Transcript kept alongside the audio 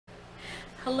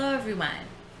Hello everyone.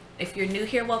 If you're new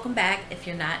here, welcome back. If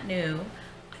you're not new,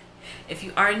 if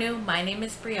you are new, my name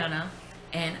is Brianna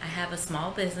and I have a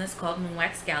small business called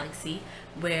Moonwax Galaxy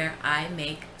where I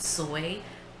make soy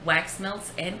wax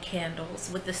melts and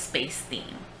candles with a space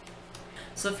theme.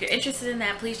 So if you're interested in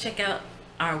that, please check out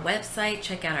our website,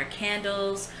 check out our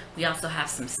candles. We also have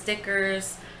some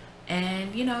stickers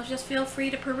and just feel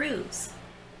free to peruse.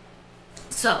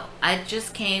 So I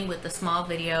just came with a small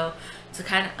video to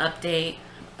kind of update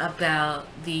about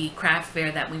the craft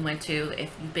fair that we went to.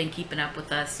 If you've been keeping up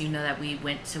with us, you know that we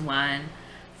went to one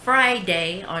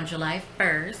Friday on July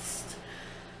 1st.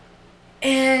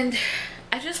 And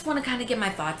I just want to kind of get my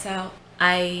thoughts out.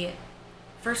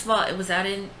 First of all, it was out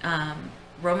in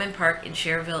Roman Park in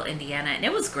Cherville, Indiana, and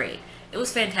it was great. It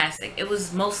was fantastic. It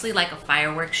was mostly like a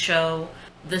fireworks show.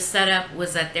 The setup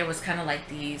was that there was kind of like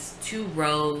these two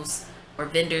rows or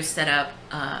vendors set up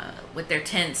with their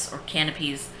tents or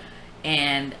canopies,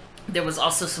 and there was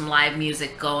also some live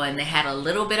music going. They had a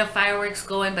little bit of fireworks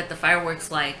going, but the fireworks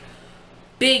like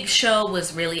big show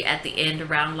was really at the end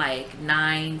around like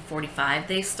 9:45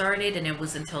 they started, and it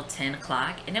was until 10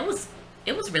 o'clock, and it was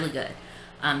really good.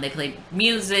 They played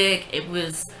music. It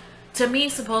was, to me,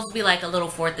 supposed to be like a little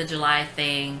 4th of July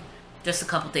thing, just a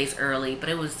couple days early, but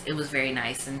it was very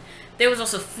nice. And there was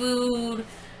also food,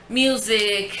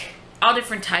 music, all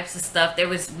different types of stuff.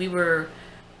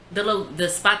 The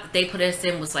spot that they put us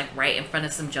in was like right in front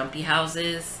of some jumpy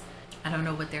houses. I don't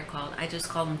know what they're called. I just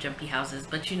call them jumpy houses,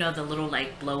 but the little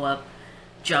like blow up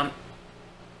jump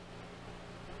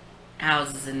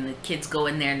houses, and the kids go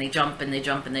in there and they jump and they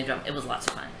jump and they jump. It was lots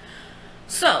of fun.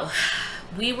 So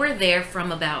we were there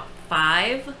from about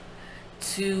 5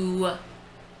 to,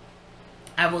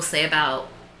 I will say, about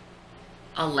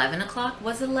 11 o'clock.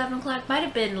 Was it 11 o'clock? Might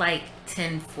have been like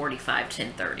 10:45,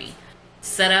 10:30.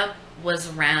 Setup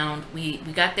was around, we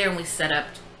got there and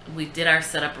we did our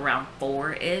setup around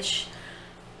 4-ish,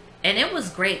 and it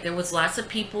was great. There was lots of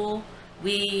people.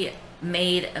 We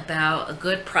made about a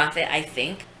good profit, I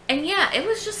think, and yeah, it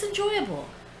was just enjoyable.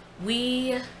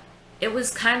 It was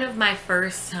kind of my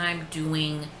first time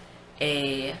doing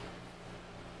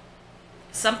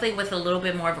something with a little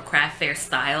bit more of a craft fair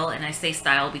style, and I say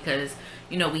style because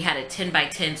we had a 10 by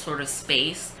 10 sort of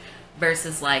space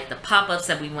versus like the pop-ups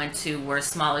that we went to were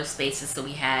smaller spaces, so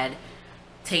we had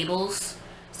tables.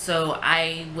 So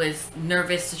I was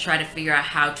nervous to try to figure out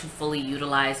how to fully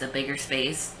utilize a bigger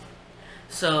space.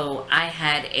 So I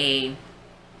had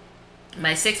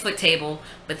my 6-foot table,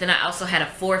 but then I also had a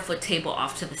 4-foot table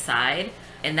off to the side,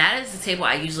 and that is the table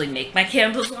I usually make my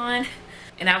candles on.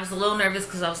 And I was a little nervous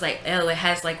because I was like, oh, it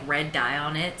has like red dye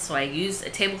on it. So I used a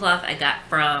tablecloth I got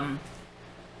from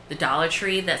the Dollar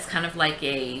Tree that's kind of like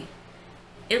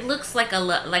it looks like a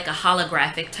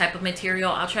holographic type of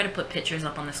material. I'll try to put pictures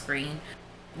up on the screen.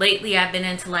 Lately I've been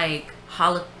into like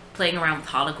playing around with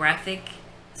holographic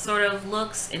sort of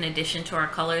looks in addition to our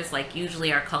colors. Like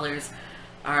usually our colors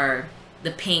are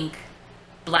the pink,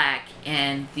 black,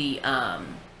 and the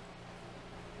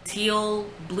teal,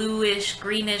 bluish,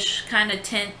 greenish kind of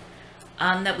tint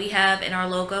that we have in our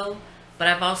logo. But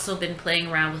I've also been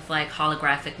playing around with like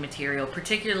holographic material,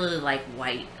 particularly like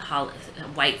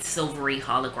white silvery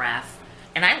holograph,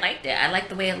 and I liked it. I liked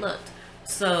the way it looked.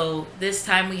 So this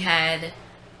time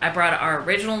I brought our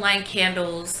original line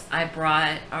candles, I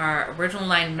brought our original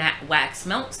line matte wax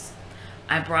melts,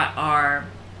 I brought our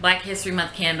Black History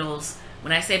Month candles.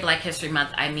 When I say Black History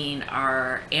Month, I mean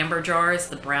our amber jars,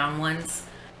 the brown ones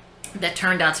that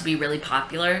turned out to be really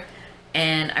popular.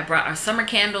 And I brought our summer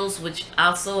candles, which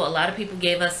also a lot of people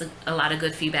gave us a lot of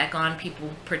good feedback on. People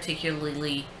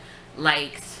particularly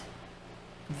liked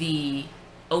the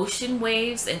ocean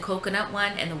waves and coconut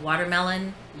one and the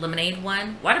watermelon lemonade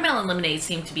one. Watermelon lemonade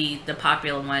seemed to be the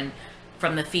popular one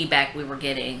from the feedback we were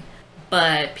getting.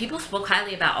 But people spoke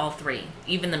highly about all three,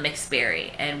 even the mixed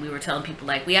berry. And we were telling people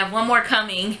like, we have one more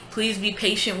coming. Please be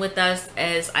patient with us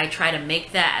as I try to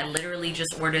make that. I literally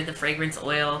just ordered the fragrance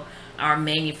oil. Our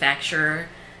manufacturer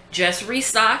just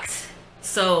restocked.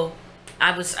 So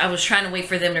I was trying to wait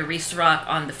for them to restock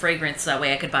on the fragrance so that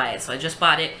way I could buy it. So I just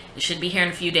bought it. It should be here in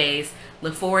a few days.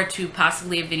 Look forward to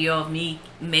possibly a video of me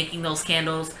making those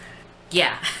candles.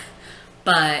 Yeah.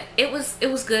 But it was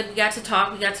good. We got to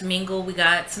talk, we got to mingle, we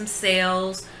got some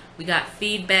sales, we got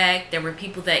feedback. There were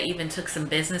people that even took some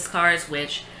business cards,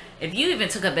 which if you even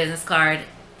took a business card,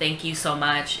 thank you so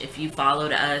much. If you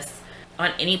followed us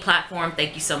on any platform,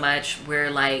 thank you so much.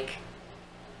 We're like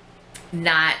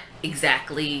not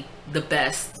exactly the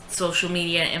best social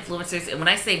media influencers. And when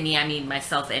I say me, I mean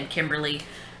myself and Kimberly,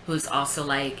 who's also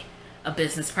like a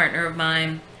business partner of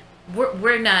mine.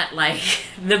 We're not like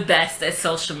the best at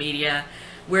social media.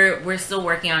 we're still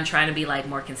working on trying to be like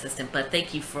more consistent. But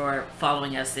thank you for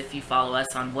following us if you follow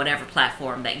us on whatever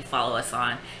platform that you follow us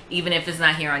on, even if it's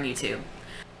not here on YouTube.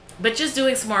 But just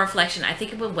doing some more reflection, I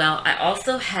think it went well. I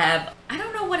also have, I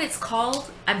don't know what it's called.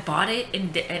 I bought it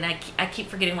and I keep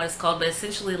forgetting what it's called, but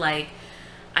essentially like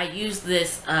I use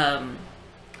this,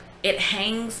 it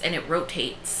hangs and it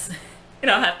rotates.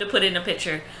 And I'll have to put in a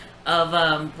picture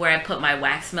of where I put my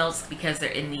wax melts because they're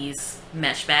in these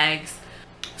mesh bags.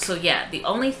 So yeah, the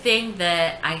only thing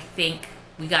that I think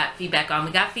we got feedback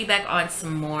on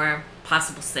some more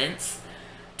possible scents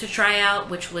to try out,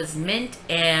 which was mint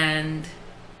and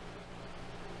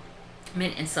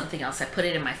something else. I put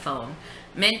it in my phone.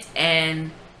 Mint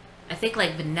and I think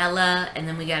like vanilla, and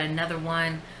then we got another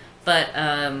one. But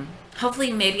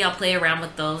hopefully maybe I'll play around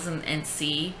with those and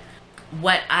see.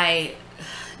 What I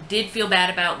did feel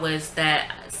bad about was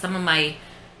that some of my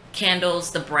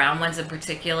candles, the brown ones in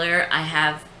particular, I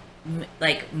have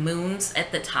like moons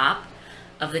at the top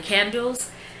of the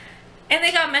candles, and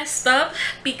they got messed up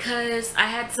because I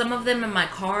had some of them in my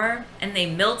car and they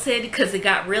melted because it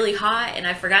got really hot and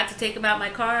I forgot to take them out my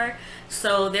car.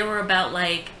 So there were about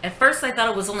like, at first I thought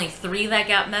it was only 3 that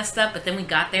got messed up, but then we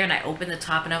got there and I opened the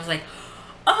top and I was like,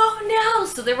 oh no.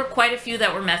 So there were quite a few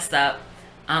that were messed up,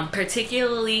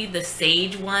 particularly the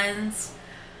sage ones,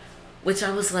 which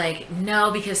I was like,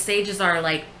 no, because sages are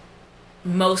like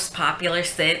most popular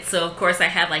scent. So of course I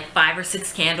had like 5 or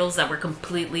 6 candles that were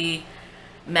completely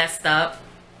messed up.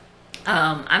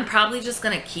 I'm probably just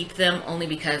gonna keep them only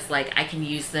because like I can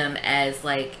use them as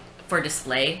like for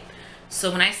display.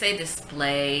 So when I say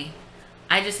display,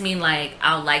 I just mean like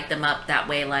I'll light them up that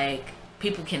way, like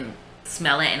people can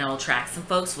smell it and it'll attract some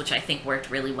folks, which I think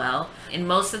worked really well. In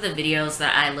most of the videos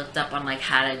that I looked up on like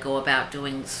how to go about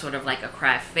doing sort of like a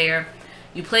craft fair,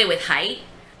 you play with height.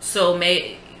 So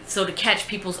to catch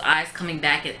people's eyes coming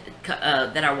back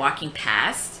that are walking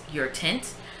past your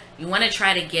tent, you want to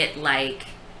try to get like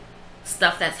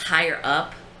stuff that's higher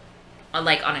up,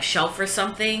 like on a shelf or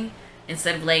something,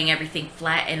 instead of laying everything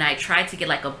flat. And I tried to get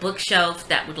like a bookshelf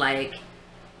that would like,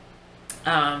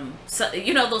 so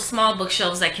you know, those small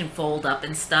bookshelves that can fold up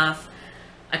and stuff.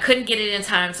 I couldn't get it in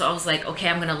time, so I was like, okay,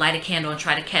 I'm gonna light a candle and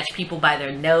try to catch people by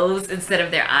their nose instead of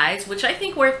their eyes, which I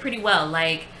think worked pretty well.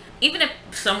 Like, even if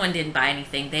someone didn't buy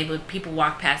anything, people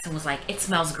walked past and was like, it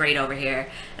smells great over here,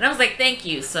 and I was like, thank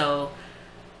you. So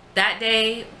that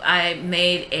day I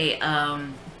made a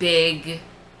big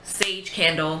sage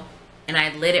candle and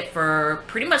I lit it for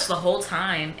pretty much the whole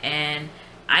time, and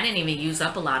I didn't even use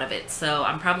up a lot of it. So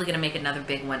I'm probably gonna make another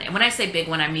big one. And when I say big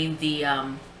one, I mean the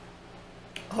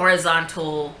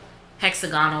horizontal,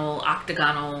 hexagonal,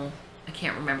 octagonal, I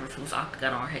can't remember if it was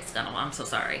octagonal or hexagonal, I'm so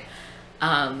sorry,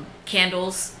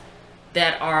 candles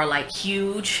that are like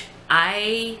huge.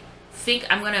 I think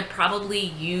I'm gonna probably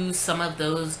use some of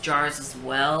those jars as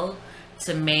well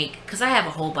to make, because I have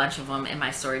a whole bunch of them in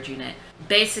my storage unit.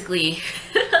 Basically,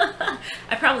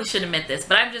 I probably should admit this,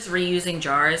 but I'm just reusing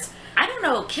jars. I don't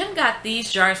know, Kim got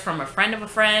these jars from a friend of a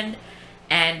friend,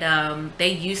 and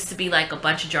they used to be like a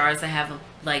bunch of jars that have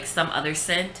like some other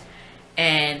scent,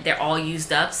 and they're all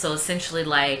used up. So essentially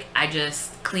like I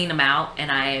just clean them out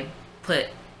and I put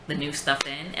the new stuff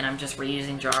in, and I'm just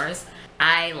reusing jars.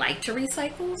 I like to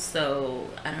recycle, so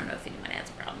I don't know if anyone has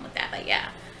a problem with that, but yeah.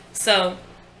 So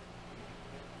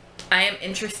I am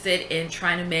interested in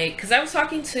trying to make, because I was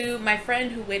talking to my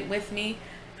friend who went with me,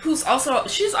 she's also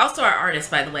our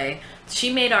artist, by the way.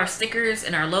 She made our stickers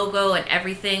and our logo and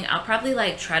everything. I'll probably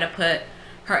like try to put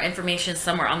her information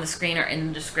somewhere on the screen or in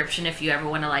the description. If you ever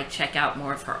want to like check out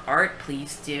more of her art,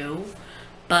 please do.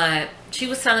 But she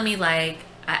was telling me like,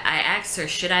 I asked her,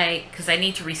 should I, because I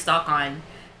need to restock on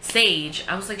sage.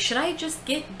 I was like, should I just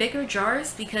get bigger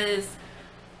jars? Because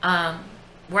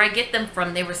where I get them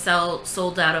from, they were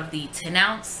sold out of the 10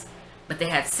 ounce, but they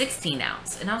had 16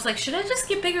 ounce. And I was like, should I just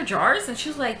get bigger jars? And she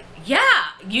was like, yeah,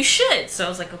 you should. So I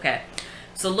was like, okay.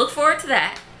 So look forward to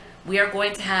that. We are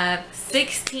going to have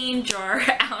 16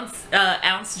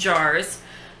 ounce jars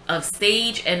of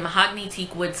sage and mahogany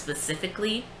teak wood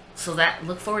specifically. So that,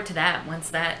 look forward to that once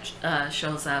that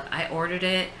shows up. I ordered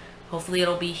it. Hopefully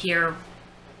it'll be here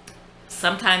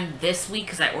sometime this week,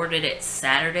 because I ordered it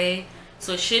Saturday.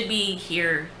 So it should be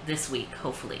here this week,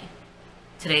 hopefully.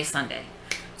 Today's Sunday.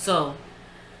 So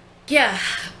yeah,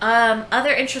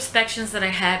 other introspections that I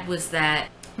had was that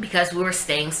because we were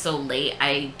staying so late,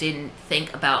 I didn't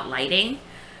think about lighting.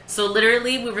 So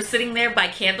literally we were sitting there by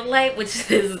candlelight,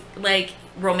 which is like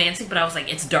romantic, but I was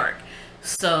like, it's dark.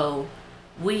 So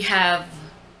we have,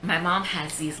 my mom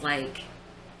has these like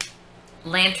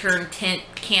lantern tent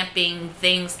camping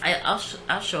things.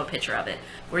 I'll show a picture of it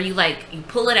where you like you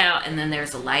pull it out and then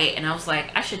there's a light, and I was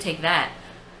like, I should take that.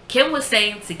 Kim was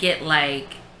saying to get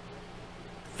like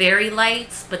fairy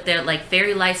lights, but they're like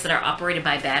fairy lights that are operated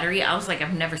by battery. I was like,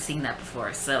 I've never seen that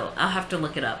before, so I'll have to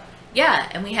look it up. Yeah,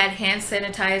 and we had hand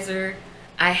sanitizer.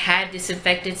 I had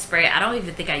disinfectant spray. I don't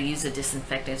even think I used a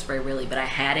disinfectant spray really, but I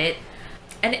had it.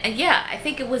 And yeah, I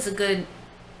think it was a good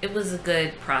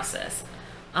process.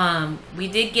 We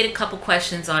did get a couple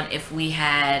questions on if we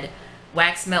had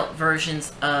wax melt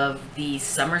versions of the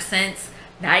summer scents.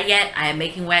 Not yet. I am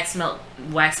making wax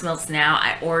melts now.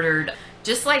 I ordered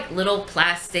just like little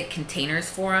plastic containers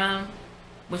for them,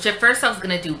 which at first I was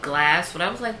gonna do glass, but I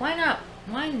was like, why not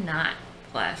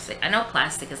plastic? I know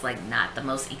plastic is like not the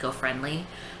most eco-friendly,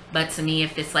 but to me,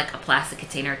 if it's like a plastic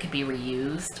container, it could be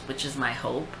reused, which is my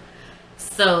hope.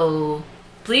 So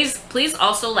please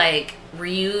also like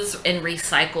reuse and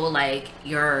recycle like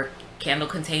your candle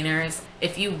containers.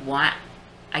 If you want,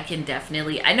 I can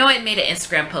definitely, I know I made an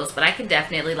Instagram post, but I can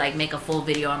definitely like make a full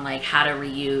video on like how to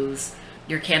reuse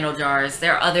your candle jars.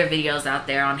 There are other videos out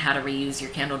there on how to reuse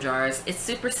your candle jars. It's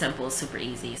super simple, super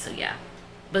easy. So yeah.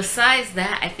 Besides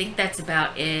that, I think that's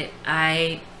about it.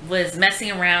 I was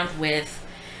messing around with,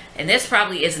 and this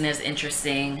probably isn't as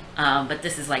interesting, but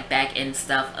this is like back end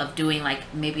stuff of doing like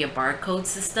maybe a barcode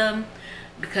system,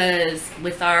 because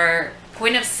with our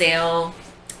point of sale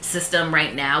system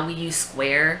right now, we use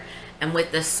Square, and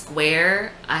with the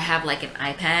Square, I have like an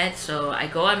iPad, so I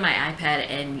go on my iPad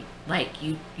and like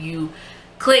you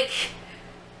click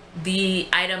the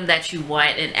item that you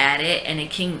want and add it, and it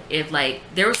can, if like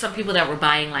there were some people that were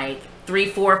buying like 3,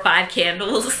 4, 5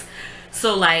 candles,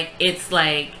 so like it's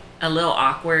like a little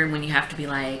awkward when you have to be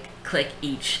like click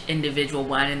each individual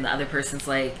one, and the other person's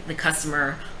like, the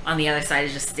customer on the other side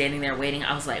is just standing there waiting.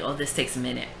 I was like, oh, this takes a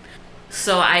minute.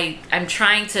 So I'm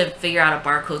trying to figure out a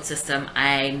barcode system.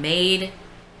 I made,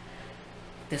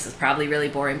 this is probably really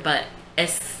boring, but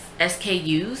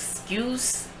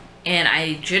SKUs, and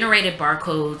I generated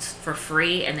barcodes for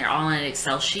free, and they're all in an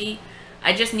Excel sheet.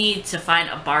 I just need to find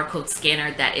a barcode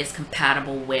scanner that is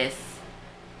compatible with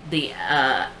the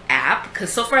app,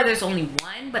 because so far there's only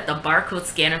one, but the barcode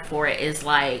scanner for it is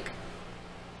like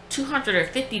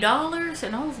 $250,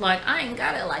 and I was like, I ain't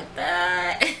got it like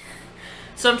that.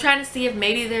 So I'm trying to see if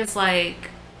maybe there's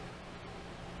like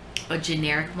a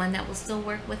generic one that will still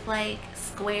work with like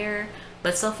Square.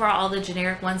 But so far, all the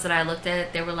generic ones that I looked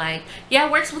at, they were like, yeah,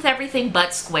 it works with everything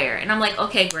but Square. And I'm like,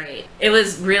 okay, great. It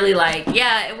was really like,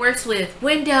 yeah, it works with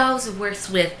Windows, it works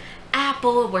with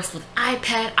Apple, it works with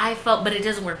iPad, iPhone, but it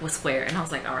doesn't work with Square. And I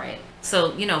was like, all right.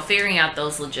 So, you know, figuring out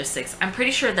those logistics. I'm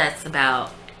pretty sure that's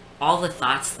about all the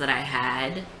thoughts that I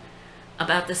had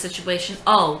about the situation.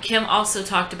 Oh, Kim also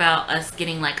talked about us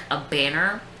getting like a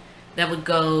banner that would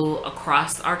go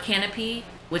across our canopy,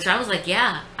 which I was like,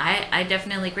 yeah, I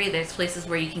definitely agree. There's places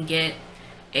where you can get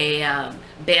a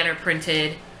banner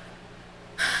printed.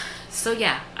 So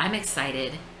yeah, I'm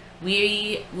excited.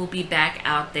 We will be back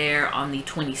out there on the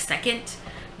 22nd.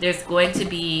 There's going to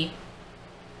be,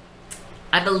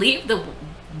 I believe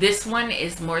this one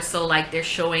is more so like they're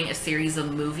showing a series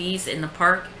of movies in the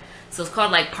park. So it's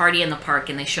called like Party in the Park,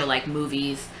 and they show like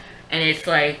movies, and it's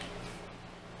like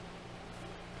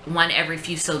one every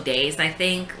few so days, I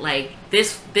think. Like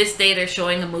this day they're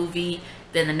showing a movie,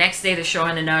 then the next day they're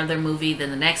showing another movie, then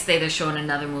the next day they're showing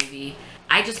another movie.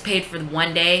 I just paid for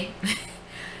one day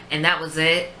and that was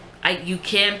it. You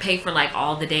can pay for like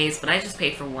all the days, but I just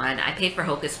paid for one. I paid for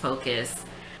Hocus Pocus.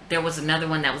 There was another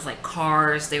one that was like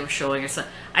Cars they were showing or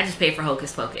something. I just paid for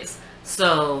Hocus Pocus.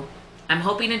 So I'm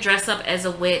hoping to dress up as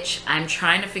a witch. I'm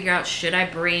trying to figure out, should I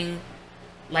bring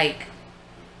like,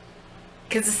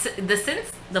 because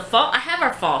the fall, I have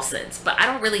our fall scents, but I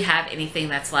don't really have anything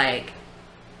that's like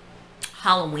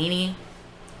Halloween-y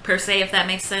per se, if that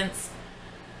makes sense.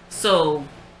 So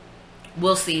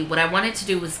we'll see. What I wanted to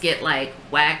do was get like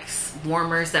wax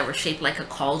warmers that were shaped like a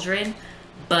cauldron,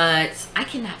 but I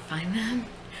cannot find them.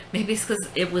 Maybe it's because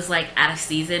it was like out of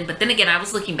season, but then again, I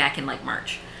was looking back in like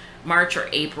March or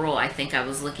April, I think I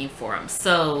was looking for them.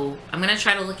 So I'm gonna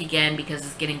try to look again because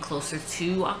it's getting closer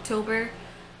to October.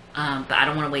 But I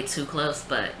don't want to wait too close.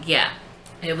 But yeah,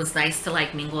 it was nice to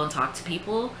like mingle and talk to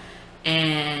people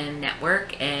and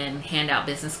network and hand out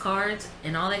business cards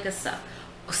and all that good stuff.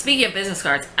 Speaking of business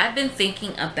cards, I've been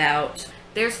thinking about,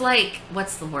 there's like,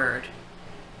 what's the word?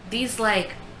 These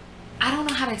like, I don't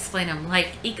know how to explain them, like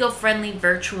eco-friendly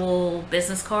virtual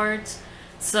business cards.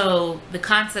 So the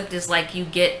concept is like you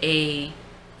get a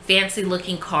fancy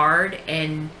looking card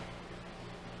and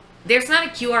there's not a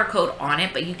QR code on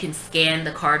it, but you can scan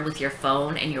the card with your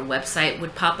phone and your website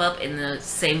would pop up in the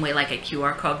same way like a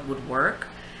QR code would work.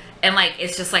 And like,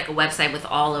 it's just like a website with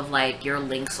all of like your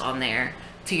links on there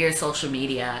to your social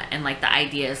media. And like the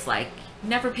idea is like,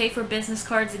 never pay for business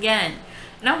cards again.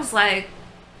 And I was like,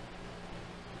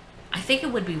 I think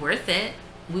it would be worth it.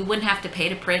 We wouldn't have to pay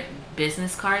to print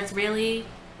business cards, really.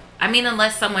 I mean,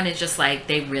 unless someone is just like,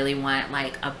 they really want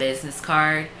like a business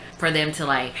card for them to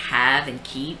like have and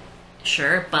keep.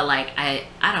 Sure, but like I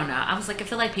don't know. I was like, I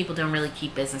feel like people don't really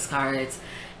keep business cards,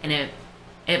 and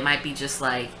it might be just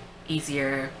like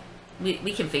easier.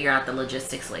 We can figure out the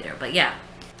logistics later. But yeah,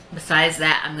 besides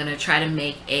that, I'm gonna try to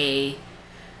make a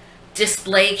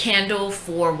display candle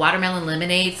for watermelon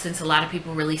lemonade, since a lot of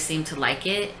people really seem to like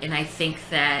it, and I think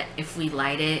that if we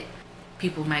light it,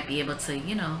 people might be able to,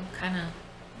 you know, kind of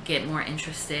get more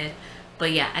interested.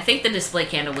 But yeah, I think the display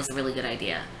candle was a really good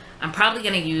idea. I'm probably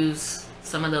gonna use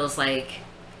some of those like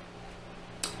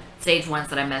sage ones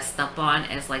that I messed up on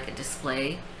as like a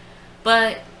display.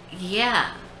 But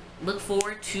yeah, look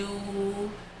forward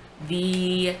to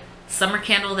the summer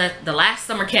candle, the last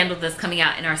summer candle that's coming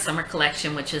out in our summer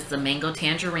collection, which is the mango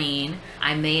tangerine.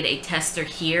 I made a tester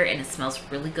here and it smells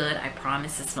really good. I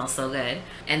promise, it smells so good.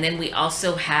 And then we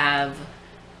also have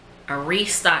a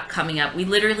restock coming up. We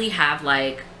literally have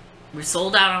like, we're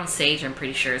sold out on Sage, I'm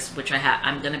pretty sure, which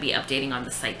I'm going to be updating on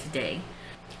the site today.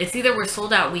 It's either we're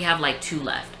sold out, we have like 2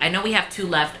 left. I know we have 2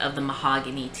 left of the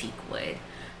mahogany teak wood.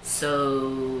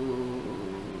 So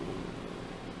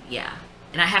yeah.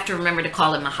 And I have to remember to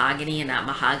call it mahogany and not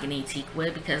mahogany teak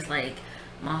wood, because like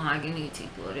mahogany teak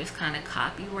wood is kind of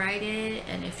copyrighted,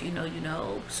 and if you know, you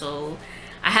know. So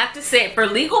I have to say, for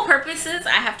legal purposes,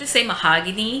 I have to say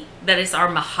mahogany, that is our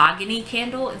mahogany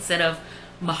candle, instead of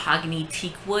mahogany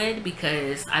teak wood,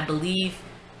 because I believe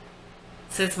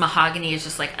since mahogany is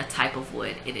just like a type of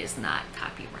wood, it is not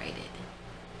copyrighted,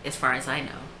 as far as I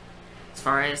know. As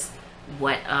far as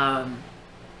what our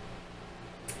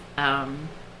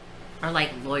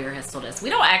like lawyer has told us. We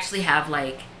don't actually have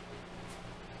like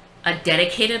a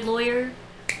dedicated lawyer.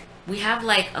 We have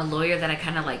like a lawyer that I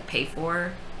kind of like pay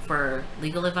for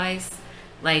legal advice,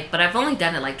 like, but I've only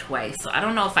done it like twice, so I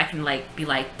don't know if I can like be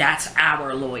like, that's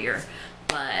our lawyer.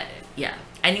 But yeah,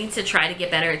 I need to try to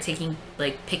get better at taking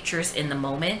like pictures in the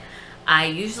moment. I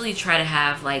usually try to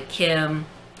have like Kim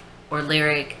or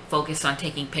Lyric focus on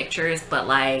taking pictures, but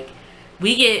like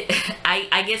we get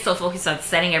I get so focused on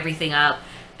setting everything up,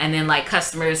 and then like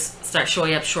customers start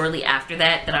showing up shortly after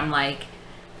that I'm like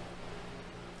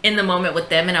in the moment with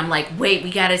them, and I'm like, wait,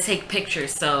 we gotta take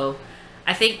pictures. So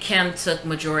I think Kim took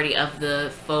majority of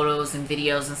the photos and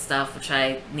videos and stuff, which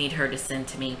I need her to send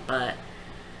to me. But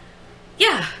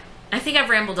yeah, I think I've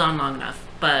rambled on long enough,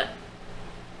 but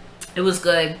it was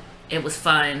good. It was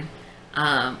fun.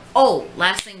 Oh,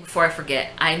 last thing before I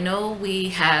forget, I know we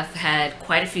have had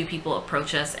quite a few people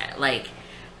approach us like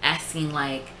asking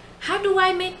like, how do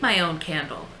I make my own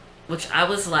candle? Which I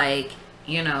was like,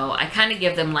 you know, I kind of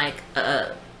give them like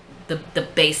the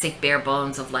basic bare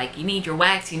bones of like, you need your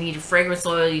wax, you need your fragrance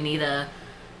oil, you need a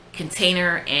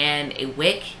container and a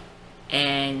wick,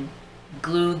 and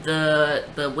glue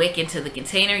the wick into the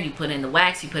container, you put in the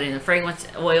wax, you put in the fragrance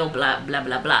oil, blah blah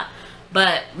blah blah.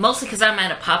 But mostly because I'm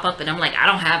at a pop-up and I'm like, I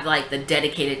don't have like the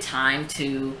dedicated time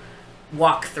to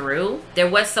walk through. There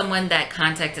was someone that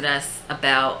contacted us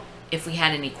about if we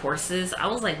had any courses. I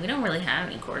was like, we don't really have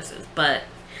any courses, but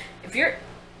if you're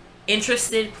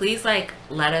interested, please like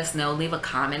let us know, leave a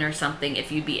comment or something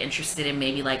if you'd be interested in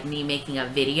maybe like me making a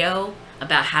video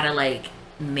about how to like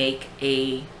make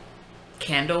a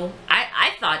candle.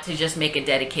 I thought to just make a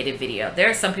dedicated video. There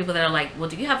are some people that are like, well,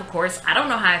 do you have a course? I don't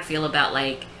know how I feel about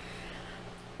like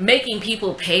making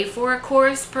people pay for a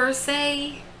course per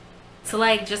se to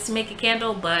like just make a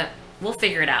candle, but we'll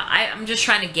figure it out. I'm just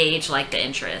trying to gauge like the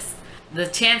interest. The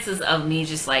chances of me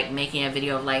just like making a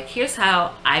video of like, here's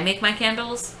how I make my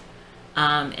candles,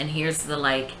 and here's the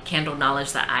like candle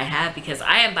knowledge that I have, because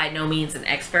I am by no means an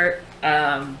expert.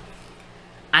 I'm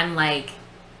like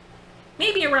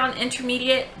maybe around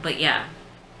intermediate, but yeah,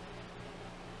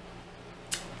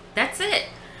 that's it.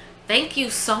 Thank you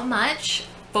so much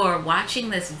for watching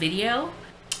this video.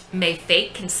 May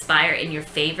fate conspire in your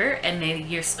favor, and may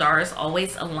your stars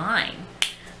always align.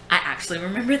 I actually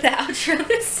remember the outro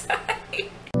this time.